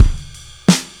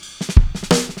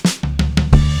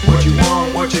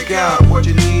check out what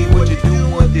you need, what you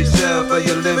doing with yourself, or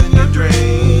you living your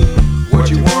dream. What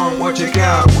you want, check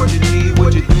out what you need,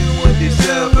 what you doing with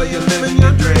yourself, or you living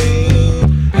your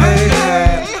dream. Hey,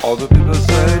 hey, All the people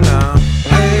say now.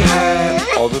 hey,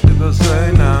 hey, All the people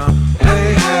say now.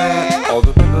 hey, hey, All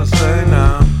the people say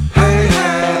now. hey,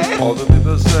 hey. All the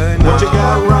people say now. What you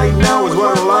got right now is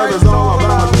what life is all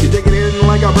about. You take it in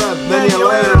like a breath, then you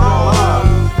let it all out.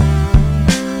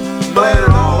 Let it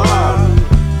all out.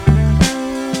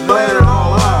 Let it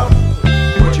all out.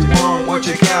 What you want,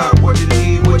 check out what you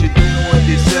need, what you doing with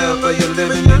yourself, or you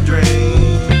living your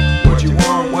dream. What you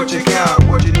want, check out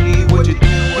what you need, what you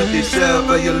doing with yourself,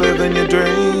 or you living your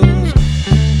dreams.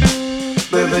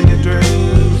 Living your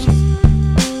dreams.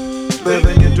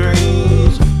 Living your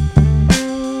dreams.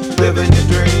 Living your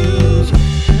dreams.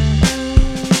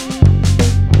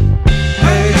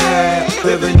 Hey, hey,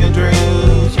 living your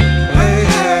dreams. Hey,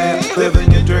 hey,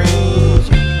 living your dreams.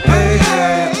 Hey,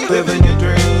 hey, living your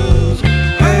dreams.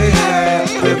 Hey,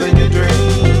 hey, living your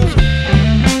dreams.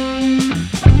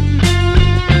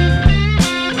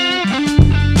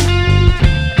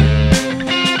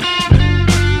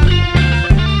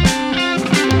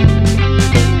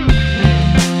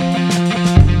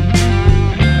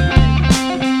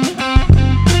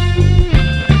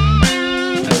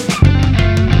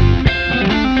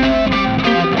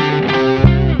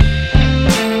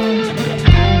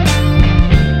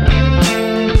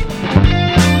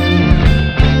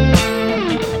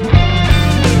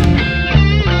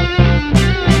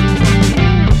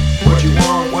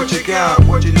 Check out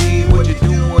what you need, what you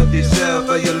doing with yourself,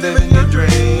 or you living your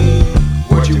dream.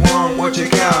 What you want,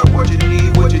 check out what you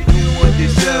need, what you doing with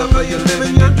yourself, or you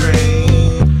living your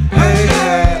dream. Hey,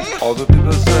 hey, All the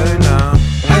people say now.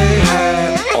 hey,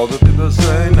 hey, All the people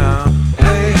say now.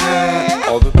 hey, hey,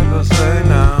 All the people say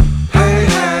now. hey,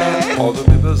 hey. All the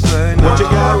people say now. What you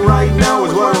got right now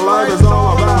is what life is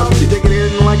all about. You take it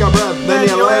in like a breath, then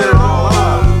you let it all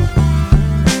out.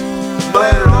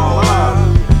 Let it all out.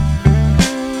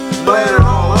 Let it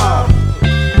all out.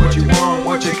 What you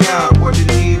want, check out what you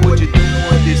need, what you doing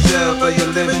with yourself, or you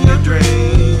living your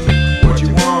dream. What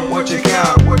you want, check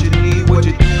out what you need, what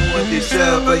you doing with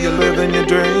yourself, or you living your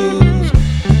dreams.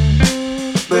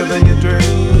 Living your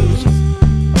dreams.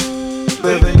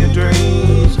 Living your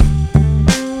dreams.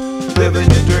 Living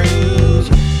your dreams.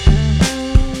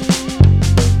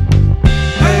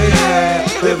 Hey, hey,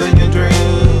 living your